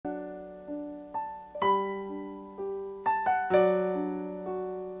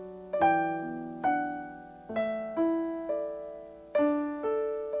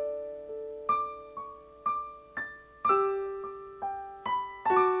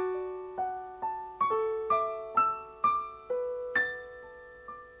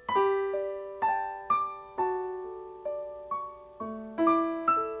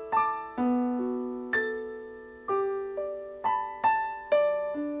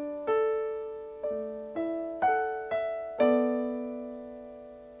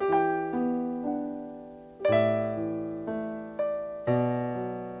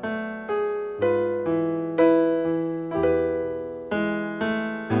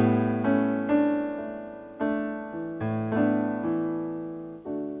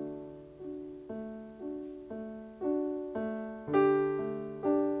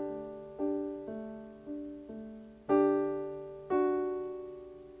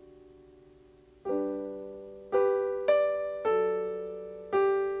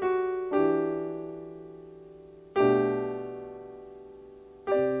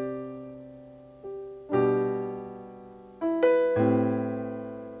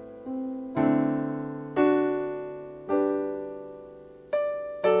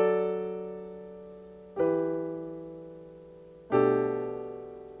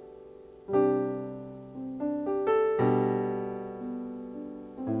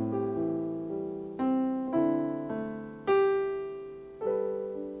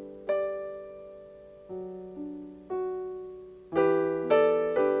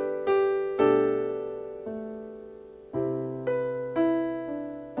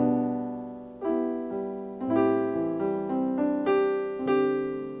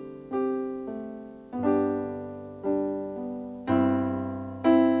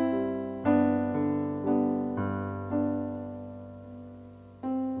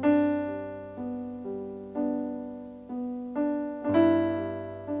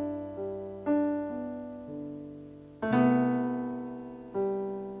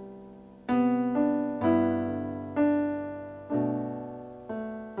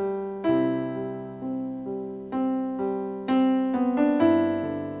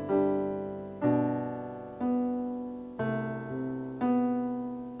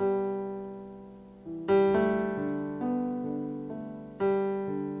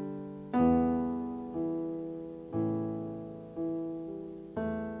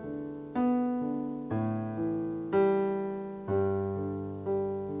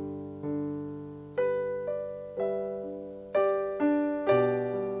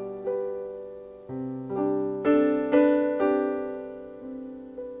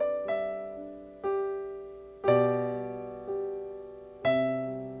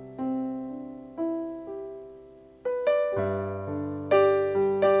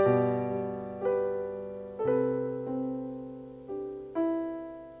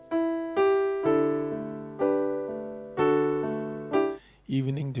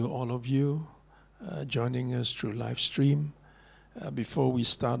joining us through live stream. Before we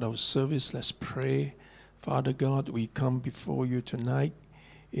start our service, let's pray. Father God, we come before you tonight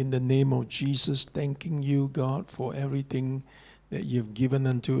in the name of Jesus, thanking you, God, for everything that you've given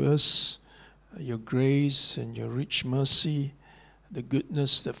unto us, your grace and your rich mercy, the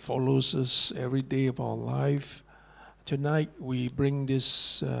goodness that follows us every day of our life. Tonight, we bring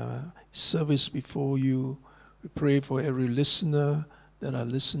this service before you. We pray for every listener that are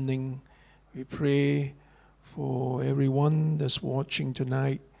listening. We pray for everyone that's watching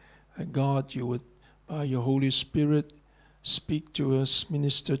tonight. God, you would, by your Holy Spirit, speak to us,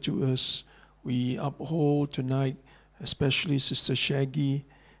 minister to us. We uphold tonight, especially Sister Shaggy,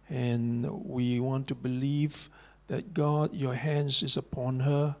 and we want to believe that, God, your hands is upon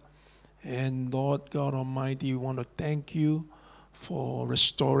her. And Lord God Almighty, we want to thank you for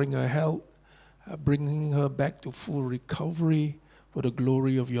restoring her health, bringing her back to full recovery for the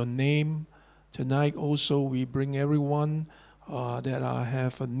glory of your name. Tonight also we bring everyone that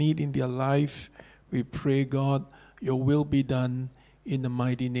have a need in their life. We pray, God, your will be done. In the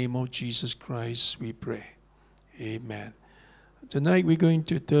mighty name of Jesus Christ we pray. Amen. Tonight we're going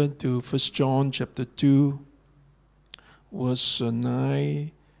to turn to 1 John chapter 2, verse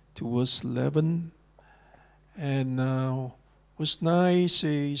 9 to verse 11. And verse 9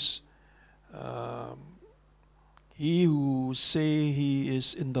 says, he who say he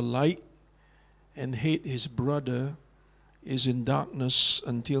is in the light and hate his brother is in darkness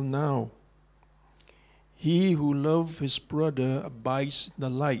until now. He who loves his brother abides in the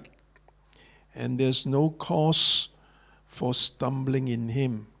light, and there's no cause for stumbling in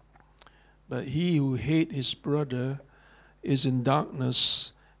him. But he who hates his brother is in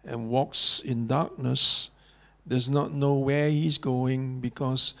darkness and walks in darkness, does not know where he's going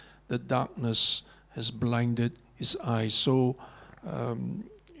because the darkness has blinded his eyes. So in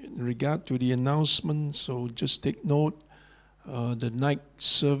regard to the announcement, so just take note, the night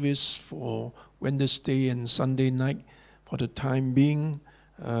service for Wednesday and Sunday night for the time being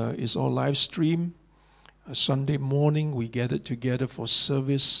is all live stream. Sunday morning we gathered together for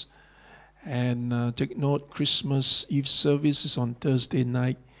service, and take note, Christmas Eve service is on Thursday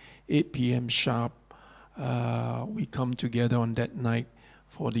night, 8 p.m. sharp. We come together on that night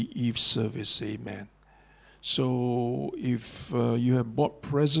for the Eve service. Amen. So if you have bought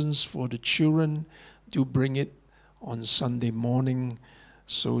presents for the children, do bring it on Sunday morning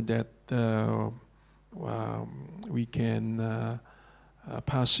so that we can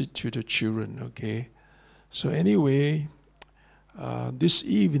pass it to the children, okay? So anyway, this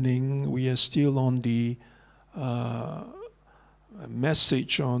evening we are still on the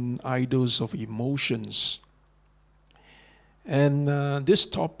message on idols of emotions. And this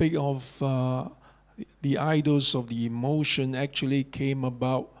topic of the idols of the emotion actually came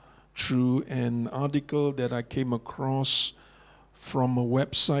about through an article that I came across from a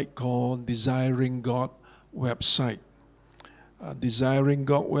website called Desiring God website. Desiring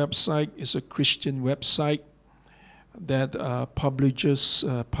God website is a Christian website that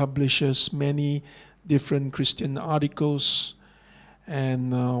publishes many different Christian articles.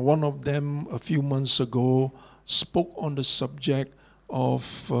 And one of them a few months ago spoke on the subject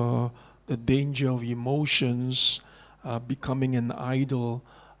of the danger of emotions becoming an idol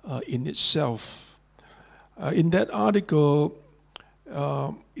in itself. In that article,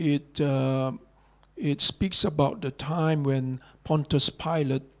 it speaks about the time when Pontius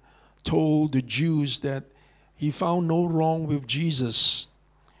Pilate told the Jews that he found no wrong with Jesus,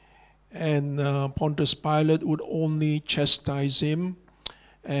 and Pontius Pilate would only chastise him,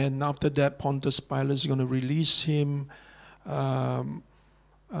 and after that Pontius Pilate is going to release him.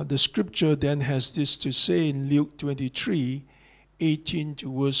 The scripture then has this to say in Luke 23, 18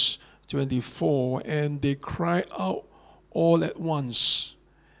 to verse 24, and they cry out all at once,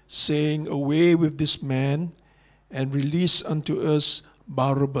 saying, away with this man, and release unto us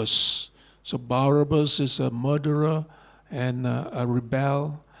Barabbas. So Barabbas is a murderer and a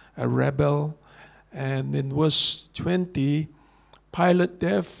rebel. And in verse 20, Pilate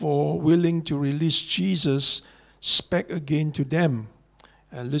therefore, willing to release Jesus, spake again to them.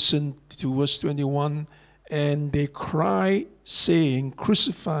 And listen to verse 21, and they cry, saying,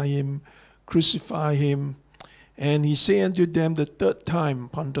 crucify him, crucify him. And he said unto them the third time,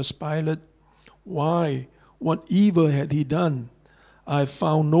 Pontius Pilate, why? What evil had he done? I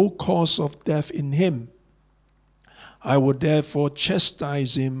found no cause of death in him. I will therefore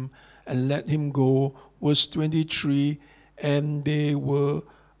chastise him and let him go. Verse 23, and they were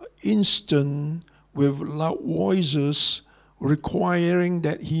instant with loud voices, requiring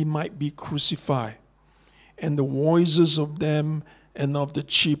that he might be crucified. And the voices of them and of the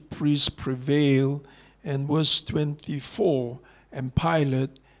chief priests prevailed, and verse 24, and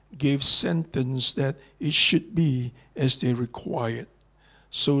Pilate gave sentence that it should be as they required.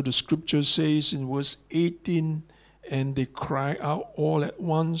 So the scripture says in verse 18, and they cry out all at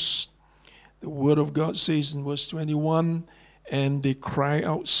once. The word of God says in verse 21, and they cry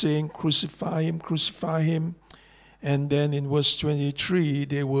out saying, crucify him, crucify him. And then in verse 23,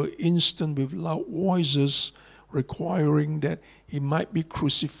 they were instant with loud voices requiring that he might be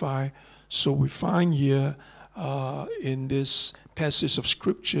crucified. So we find here in this passage of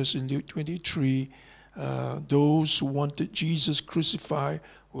scriptures in Luke 23, those who wanted Jesus crucified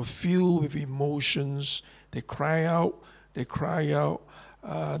were filled with emotions. They cry out,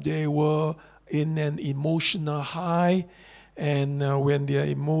 they were in an emotional high, and when their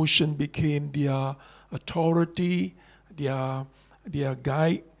emotion became their authority, their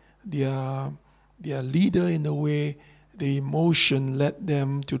guide, their leader in a way, the emotion led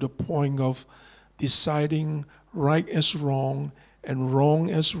them to the point of deciding right as wrong and wrong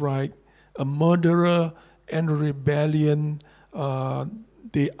as right, a murderer and a rebellion.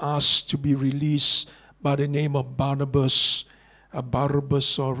 They asked to be released by the name of Barnabas.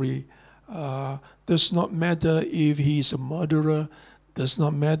 Does not matter if he is a murderer, does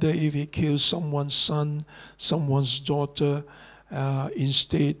not matter if he kills someone's son, someone's daughter,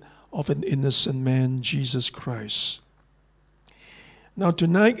 instead of an innocent man, Jesus Christ. Now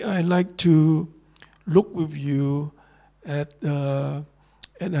tonight I'd like to look with you at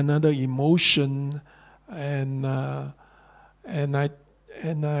another emotion, and I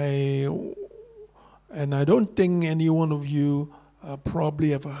don't think any one of you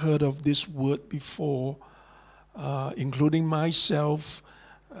probably have heard of this word before, including myself,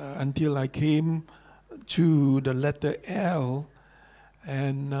 until I came to the letter L,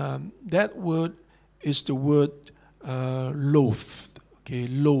 and that word is the word loathe,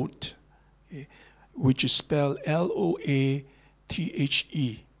 loathe, which is spelled Loathe.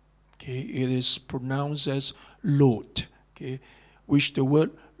 It is pronounced as loathe, which the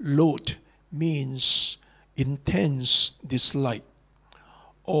word loathe means intense dislike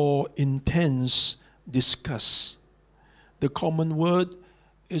or intense disgust. The common word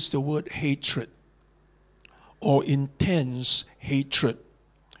is the word hatred or intense hatred.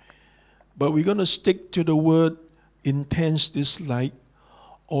 But we're going to stick to the word intense dislike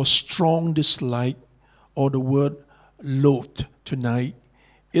or strong dislike or the word loathe tonight.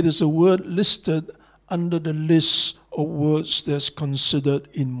 It is a word listed under the list of words that's considered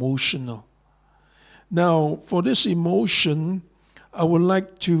emotional. Now, for this emotion, I would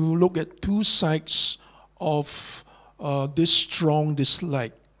like to look at two sides of this strong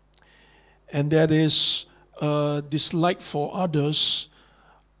dislike. And that is dislike for others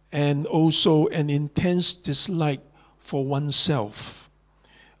and also an intense dislike for oneself.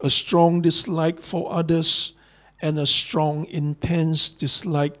 A strong dislike for others and a strong, intense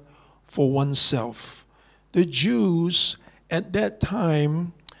dislike for oneself. The Jews at that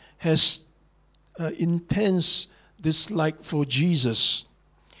time has intense dislike for Jesus,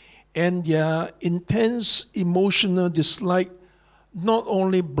 and their intense emotional dislike not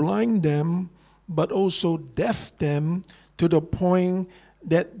only blind them but also deaf them to the point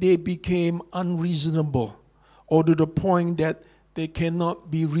that they became unreasonable, or to the point that they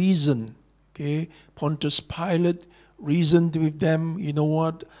cannot be reasoned. Pontius Pilate reasoned with them. You know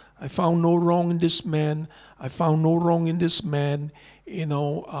what? I found no wrong in this man. I found no wrong in this man.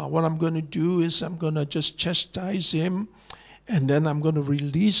 What I'm going to do is I'm going to just chastise him, and then I'm going to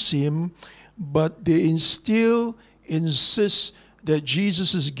release him. But they insist that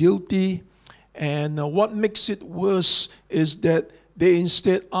Jesus is guilty. And what makes it worse is that they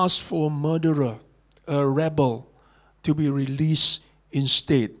instead ask for a murderer, a rebel, to be released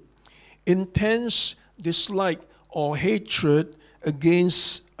instead. Intense dislike or hatred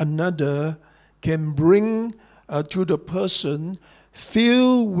against another can bring to the person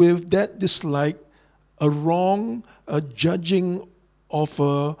filled with that dislike a wrong judging of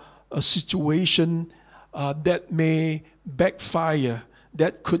a situation that may backfire,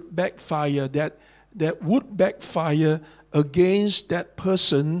 that could backfire, that would backfire against that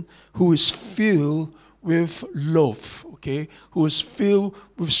person who is filled with loathe, who is filled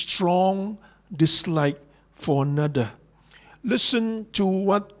with strong dislike for another. Listen to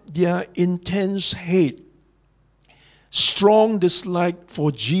what their intense hate, strong dislike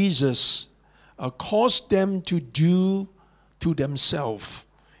for Jesus caused them to do to themselves.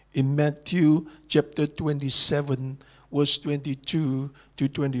 In Matthew chapter 27, verse 22 to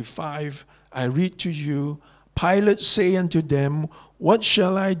 25, I read to you, Pilate say unto them, What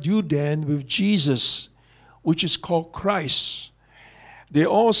shall I do then with Jesus, which is called Christ? They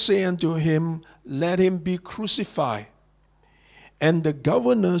all say unto him, Let him be crucified. And the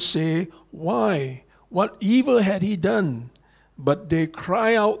governor say, Why? What evil had he done? But they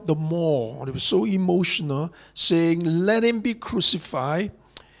cry out the more. They were so emotional, saying, Let him be crucified.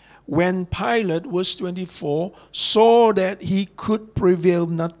 When Pilate, verse 24, saw that he could prevail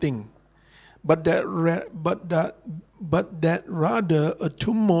nothing, but that rather a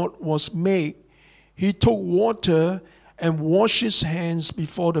tumult was made, he took water and washed his hands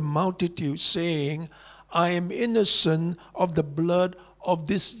before the multitude, saying, I am innocent of the blood of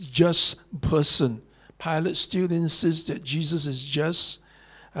this just person. Pilate still insists that Jesus is just.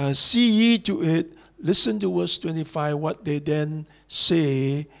 See ye to it. Listen to verse 25, what they then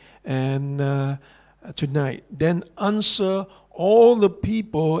say and tonight. Then answer all the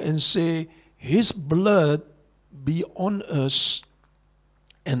people and say, His blood be on us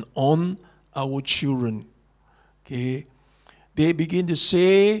and on our children. Okay. They begin to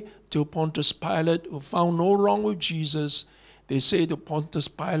say to Pontius Pilate, who found no wrong with Jesus, they say to Pontius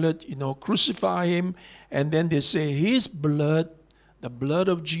Pilate, crucify him. And then they say, His blood, the blood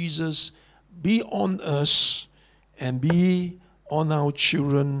of Jesus, be on us and be on our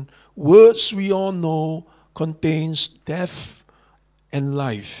children. Words we all know contains death and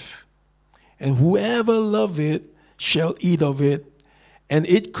life. And whoever love it shall eat of it. And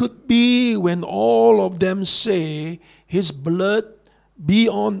it could be when all of them say, His blood be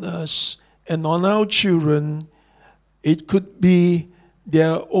on us and on our children, it could be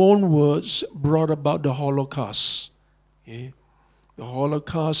their own words brought about the Holocaust. Okay? The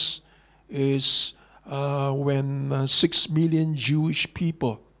Holocaust is when 6 million Jewish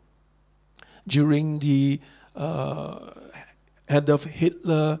people during the Adolf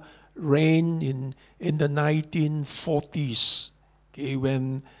Hitler reign in the 1940s. Okay,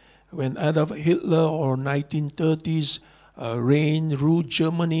 when Adolf Hitler or 1930s ruled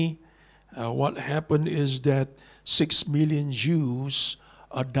Germany, what happened is that 6 million Jews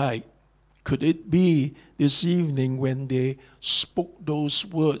died. Could it be this evening when they spoke those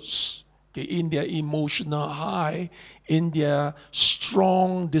words, okay, in their emotional high, in their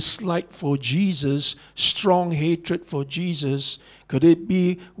strong dislike for Jesus, strong hatred for Jesus, could it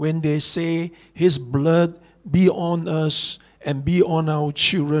be when they say, His blood be on us and be on our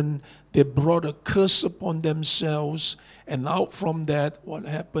children, they brought a curse upon themselves, and out from that, what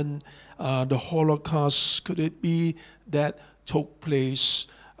happened? The Holocaust, could it be that took place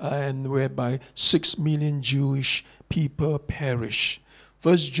and whereby 6 million Jewish people perish?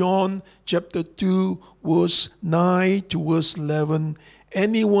 1 John chapter 2, verse 9 to verse 11,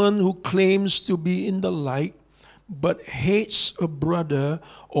 anyone who claims to be in the light but hates a brother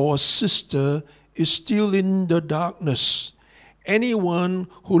or a sister is still in the darkness. Anyone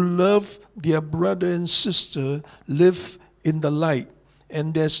who loves their brother and sister live in the light,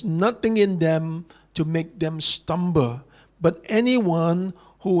 and there's nothing in them to make them stumble. But anyone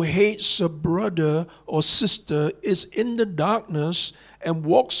who hates a brother or sister is in the darkness and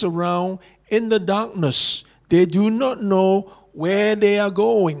walks around in the darkness. They do not know where they are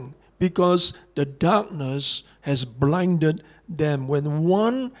going because the darkness has blinded them. When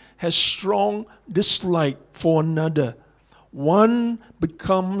one has strong dislike for another, one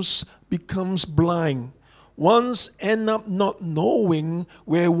becomes blind. One's end up not knowing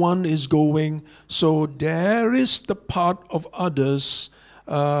where one is going. So there is the part of others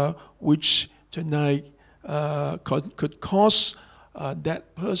which tonight could cause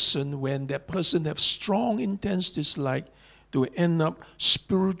that person, when that person have strong, intense dislike, to end up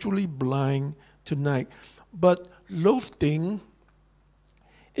spiritually blind tonight. But loathing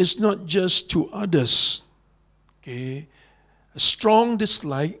is not just to others. Okay, a strong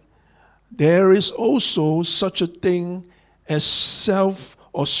dislike. There is also such a thing as self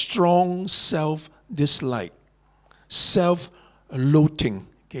or strong self-dislike, self-loathing.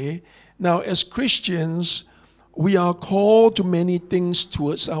 Okay. Now, as Christians, we are called to many things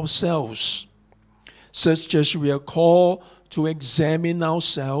towards ourselves, such as we are called to examine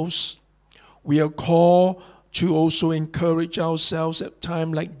ourselves. We are called to also encourage ourselves at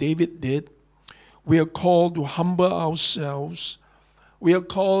times like David did. We are called to humble ourselves. We are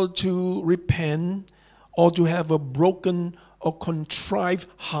called to repent or to have a broken or contrite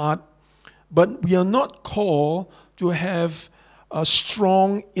heart. But we are not called to have a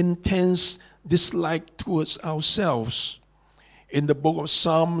strong, intense dislike towards ourselves. In the book of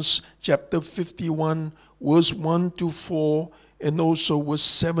Psalms, chapter 51, verse 1 to 4, and also verse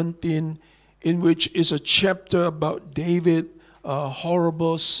 17, in which is a chapter about David, a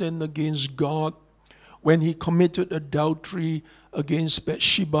horrible sin against God, when he committed adultery against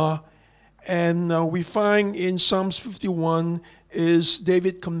Bathsheba. And we find in Psalms 51 is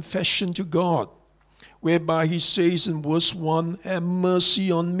David's confession to God, whereby he says in verse 1, "Have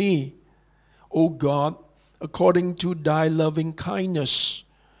mercy on me, O God, according to thy loving kindness,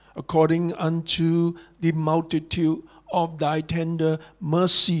 according unto the multitude of thy tender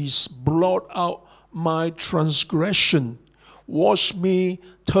mercies, blot out my transgression. Wash me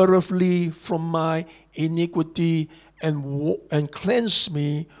thoroughly from my iniquity and cleanse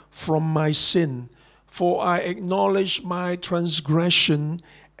me from my sin. For I acknowledge my transgression,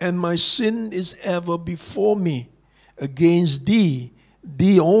 and my sin is ever before me. Against thee,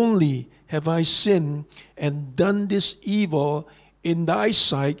 thee only, have I sinned, and done this evil in thy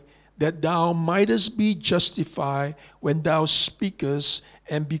sight, that thou mightest be justified when thou speakest,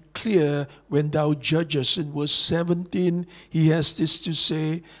 and be clear when thou judgest." In verse 17, he has this to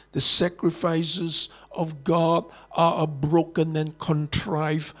say, "The sacrifices of God are a broken and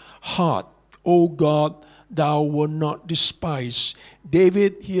contrite heart. O God, thou wilt not despise."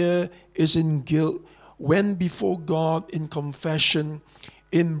 David here is in guilt, went before God in confession,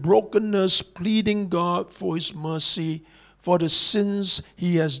 in brokenness, pleading God for his mercy, for the sins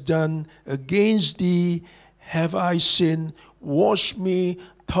he has done. "Against thee have I sinned. Wash me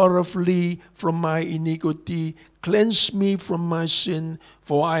thoroughly from my iniquity. Cleanse me from my sin.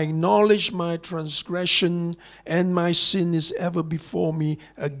 For I acknowledge my transgression, and my sin is ever before me.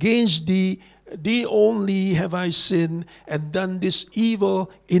 Against thee, thee only have I sinned, and done this evil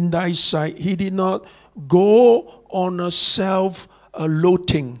in thy sight." He did not go on a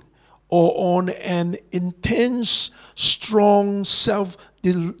self-loathing or on an intense, strong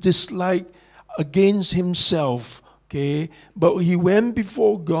self-dislike against himself. Okay, but he went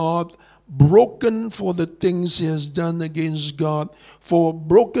before God, broken for the things he has done against God. For a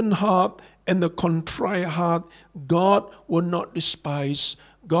broken heart and a contrite heart, God will not despise.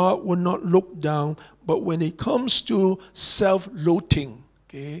 God will not look down. But when it comes to self-loathing,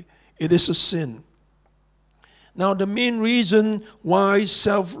 okay, it is a sin. Now, the main reason why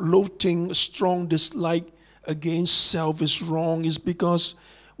self-loathing, a strong dislike against self, is wrong is because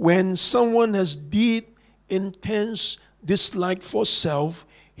when someone has deep, intense dislike for self,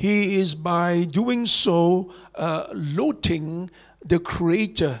 he is by doing so loathing the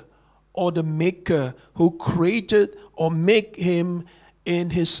creator or the maker who created or make him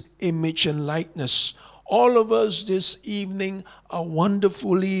in his image and likeness. All of us this evening are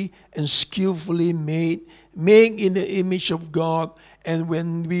wonderfully and skillfully made in the image of God. And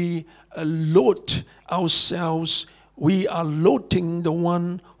when we loathe ourselves, we are loathing the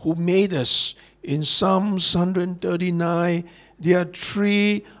one who made us. In Psalms 139, there are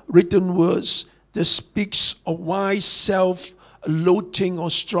 3 written words that speaks of why self-loathing or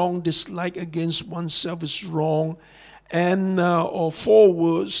strong dislike against oneself is wrong, and or 4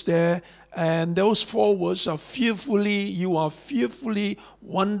 words there, and those 4 words are you are fearfully,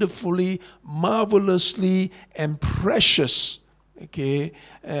 wonderfully, marvelously, and precious, okay,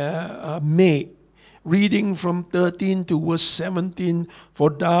 made. Reading from 13 to verse 17,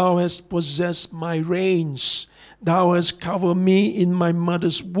 "For thou hast possessed my reins, thou hast covered me in my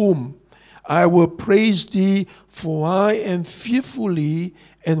mother's womb. I will praise thee, for I am fearfully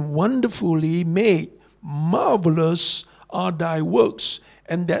and wonderfully made. Marvelous are thy works,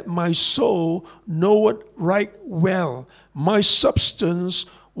 and that my soul knoweth right well. My substance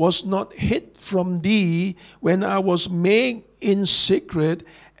was not hid from thee when I was made in secret,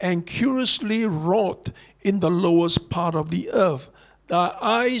 and curiously wrought in the lowest part of the earth. Thy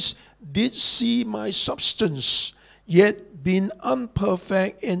eyes did see my substance, yet being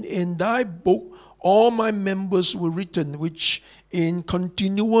unperfect, and in thy book all my members were written, which in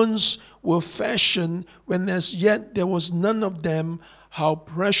continuance were fashioned, when as yet there was none of them. How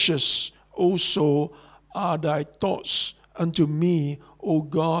precious also are thy thoughts unto me, O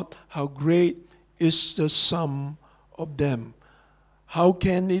God, how great is the sum of them." How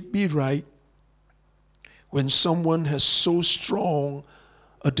can it be right when someone has so strong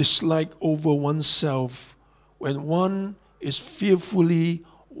a dislike over oneself, when one is fearfully,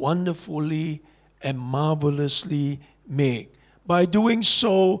 wonderfully, and marvelously made? By doing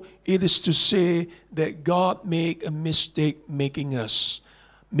so, it is to say that God made a mistake making us,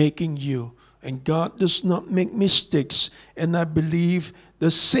 making you. And God does not make mistakes. And I believe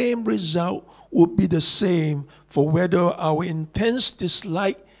the same result would be the same for whether our intense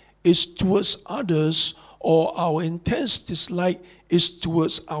dislike is towards others or our intense dislike is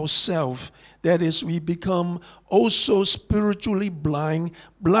towards ourselves. That is, we become also spiritually blind,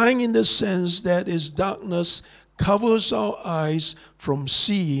 blind in the sense that is darkness covers our eyes from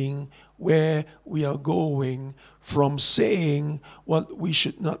seeing where we are going, from saying what we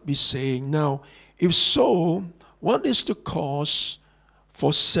should not be saying. Now, if so, what is the cause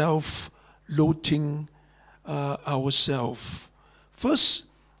for self-loathing ourselves? First,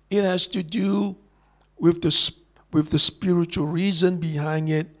 it has to do with the spiritual reason behind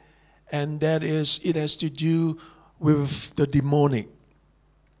it, and that is, it has to do with the demonic.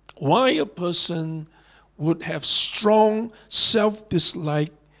 Why a person would have strong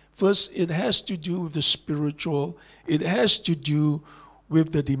self-dislike? First, it has to do with the spiritual. It has to do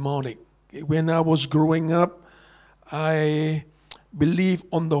with the demonic. When I was growing up, I believe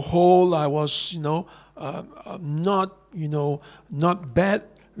on the whole I was, not bad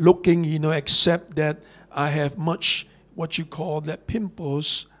looking, except that I have much what you call that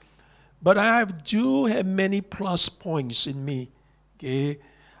pimples. But I do have many plus points in me. Okay.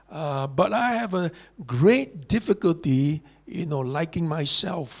 But I have a great difficulty, liking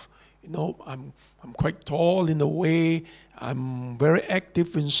myself. I'm quite tall in a way. I'm very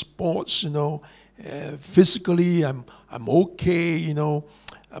active in sports. Physically, I'm okay.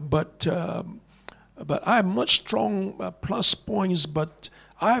 But I have much strong plus points. But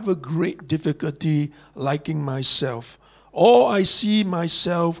I have a great difficulty liking myself. All I see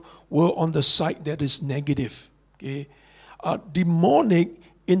myself were on the side that is negative. Okay, demonic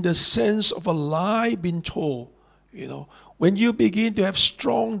in the sense of a lie being told. When you begin to have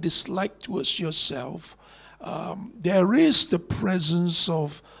strong dislike towards yourself, there is the presence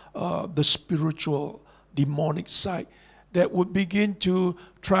of the spiritual demonic side that would begin to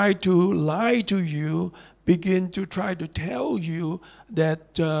try to lie to you, begin to try to tell you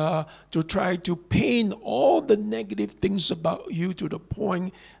that, to try to paint all the negative things about you to the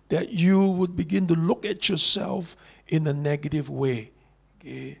point that you would begin to look at yourself in a negative way.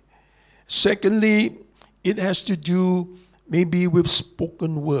 Okay. Secondly, it has to do maybe with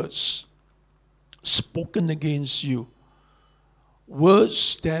spoken words, spoken against you.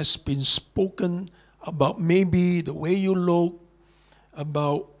 Words that's been spoken about maybe the way you look,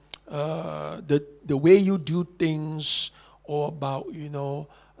 about the way you do things, or about,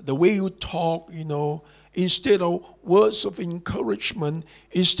 the way you talk, instead of words of encouragement,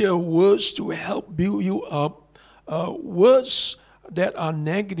 instead of words to help build you up, words that are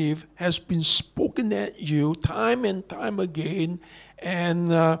negative has been spoken at you time and time again.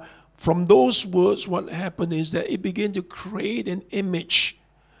 And from those words, what happened is that it began to create an image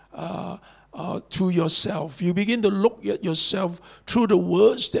to yourself. You begin to look at yourself through the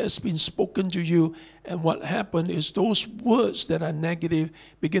words that has been spoken to you. And what happened is those words that are negative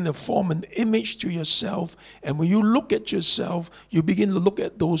begin to form an image to yourself. And when you look at yourself, you begin to look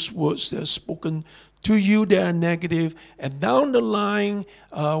at those words that are spoken to you that are negative. And down the line,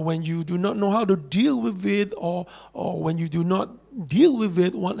 when you do not know how to deal with it, or when you do not deal with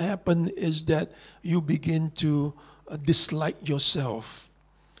it, what happened is that you begin to dislike yourself.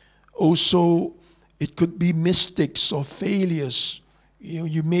 Also, it could be mistakes or failures.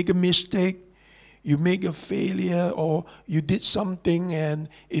 You make a mistake, you make a failure, or you did something and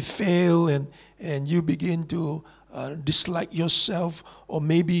it failed, and you begin to dislike yourself. Or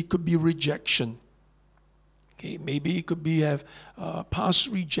maybe it could be rejection. Okay, maybe it could be past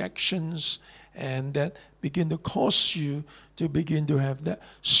rejections, and that begin to cause you to begin to have that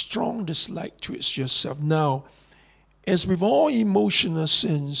strong dislike towards yourself. Now, as with all emotional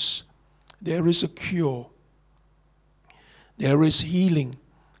sins, there is a cure. There is healing.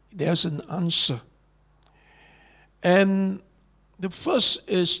 There's an answer. And the first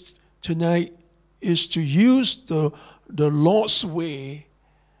is tonight is to use the Lord's way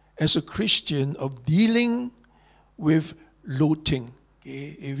as a Christian of dealing with loathing.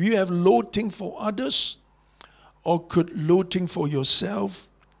 Okay? If you have loathing for others, or could loathing for yourself,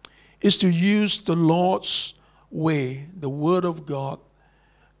 is to use the Lord's way, the Word of God,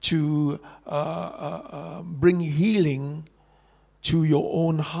 to bring healing to your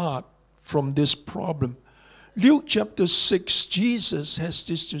own heart from this problem. Luke chapter 6, Jesus has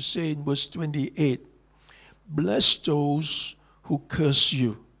this to say in verse 28, "Bless those who curse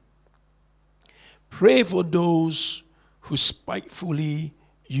you. Pray for those who spitefully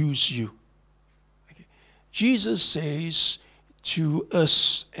use you." Okay. Jesus says to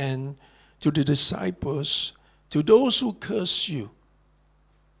us and to the disciples, to those who curse you,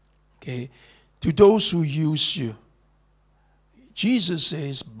 okay, to those who use you, Jesus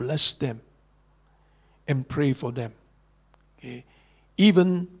says, bless them and pray for them. Okay,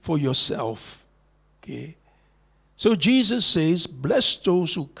 even for yourself. Okay. So Jesus says, bless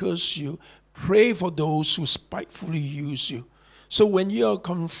those who curse you, pray for those who spitefully use you. So when you are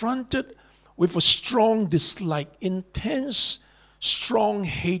confronted with a strong dislike, intense, strong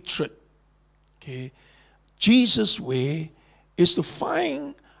hatred, okay, Jesus' way is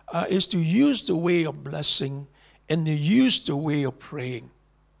to use the way of blessing, and use the way of praying.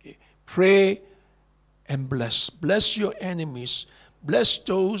 Okay? Pray and bless. Bless your enemies. Bless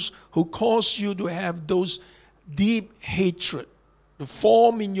those who cause you to have those deep hatred to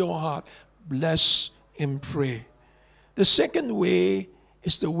form in your heart. Bless and pray. The second way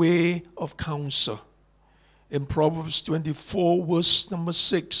is the way of counsel. In Proverbs 24, verse number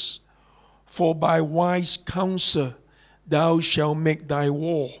 6, for by wise counsel thou shalt make thy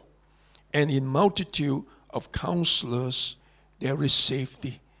war, and in multitude of counselors there is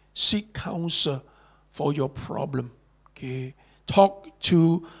safety. Seek counsel for your problem. Okay? Talk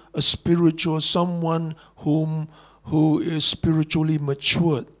to a spiritual, someone who is spiritually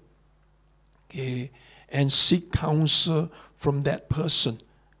matured. Okay? And seek counsel from that person.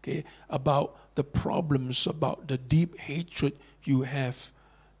 Okay? About the problems, about the deep hatred you have.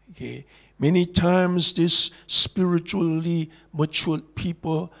 Okay? Many times these spiritually matured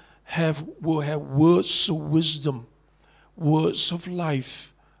people will have words of wisdom, words of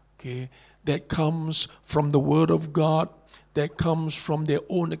life, okay, that comes from the Word of God, that comes from their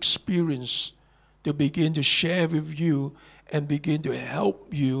own experience. They begin to share with you and begin to help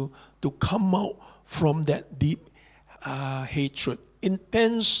you to come out from that deep hatred.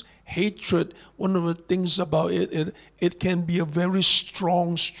 Intense hatred, one of the things about it can be a very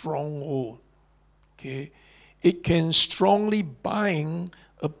strong stronghold. Okay? It can strongly bind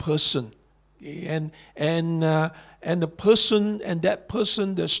a person. Okay? And the person, and that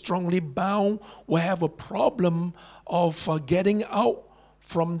person that's strongly bound will have a problem of getting out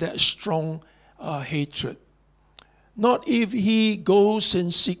from that strong hatred. Not if he goes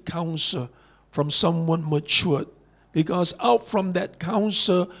and seek counsel from someone matured, because out from that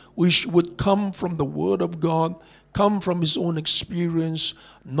counsel which would come from the Word of God, come from his own experience,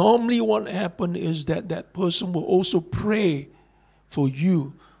 normally what happens is that that person will also pray for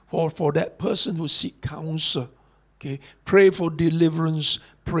you, for that person who seek counsel. Okay? Pray for deliverance,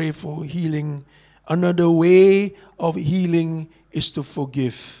 pray for healing. Another way of healing is to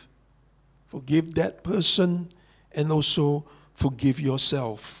forgive. Forgive that person and also forgive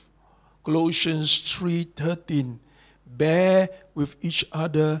yourself. Colossians 3:13, bear with each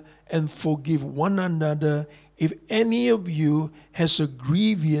other and forgive one another if any of you has a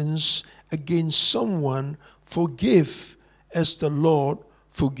grievance against someone, forgive as the Lord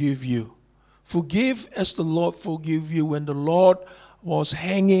forgive you. Forgive as the Lord forgive you. When the Lord was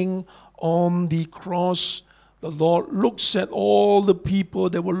hanging on the cross, the Lord looks at all the people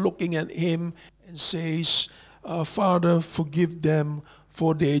that were looking at him and says, Father, forgive them,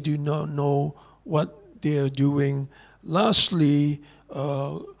 for they do not know what they are doing. Lastly,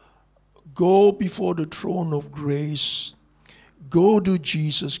 go before the throne of grace. Go to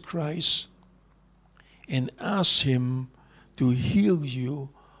Jesus Christ and ask him to heal you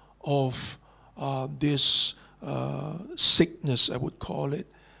of this sickness, I would call it,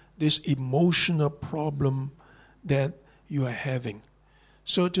 this emotional problem that you are having.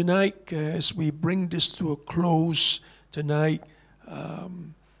 So tonight, as we bring this to a close tonight,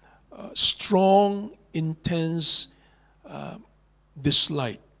 strong, intense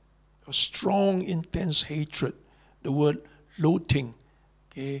dislike, a strong, intense hatred, the word loathing.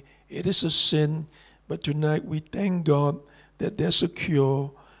 Okay? It is a sin, but tonight we thank God that there's a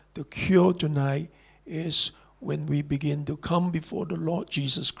cure. The cure tonight is when we begin to come before the Lord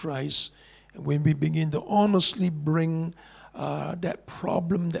Jesus Christ, and when we begin to honestly bring that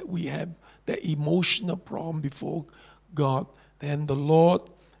problem that we have, that emotional problem before God, then the Lord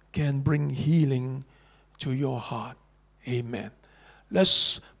can bring healing to your heart. Amen.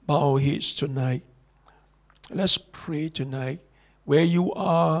 Let's bow our heads tonight. Let's pray tonight. Where you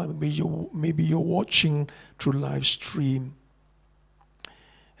are, maybe you're watching through live stream.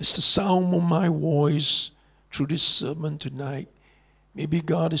 It's the sound of my voice through this sermon tonight. Maybe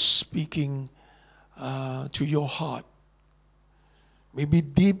God is speaking to your heart. Maybe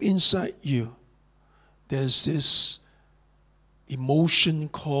deep inside you, there's this emotion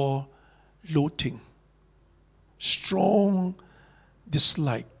called loathing. Strong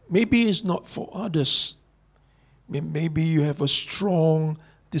dislike. Maybe it's not for others. Maybe you have a strong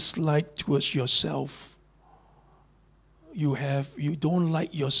dislike towards yourself. You don't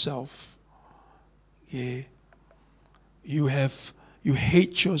like yourself. Yeah. You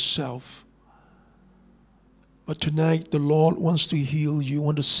hate yourself. But tonight the Lord wants to heal you,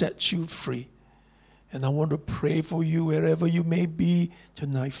 want to set you free. And I want to pray for you wherever you may be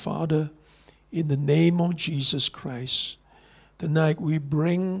tonight. Father, in the name of Jesus Christ, tonight we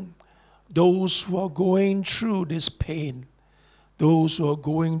bring those who are going through this pain, those who are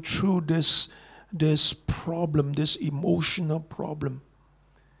going through this problem, this emotional problem.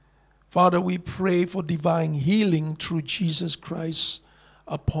 Father, we pray for divine healing through Jesus Christ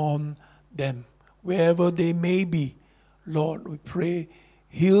upon them. Wherever they may be, Lord, we pray,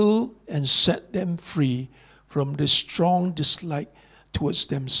 heal and set them free from the strong dislike towards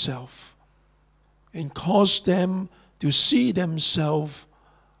themselves, and cause them to see themselves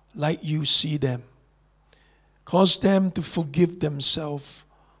like you see them. Cause them to forgive themselves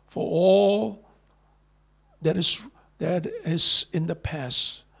for all that is in the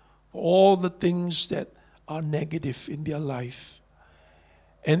past, for all the things that are negative in their life.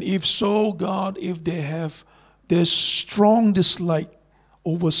 And if so, God, if they have this strong dislike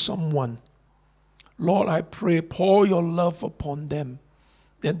over someone, Lord, I pray, pour your love upon them,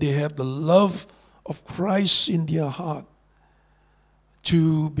 that they have the love of Christ in their heart,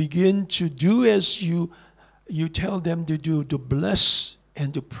 to begin to do as you tell them to do, to bless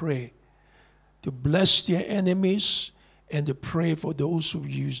and to pray, to bless their enemies and to pray for those who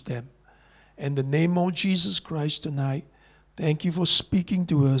use them. In the name of Jesus Christ tonight, thank you for speaking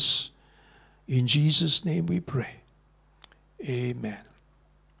to us. In Jesus' name we pray. Amen.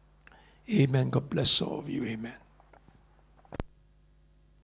 Amen. God bless all of you. Amen.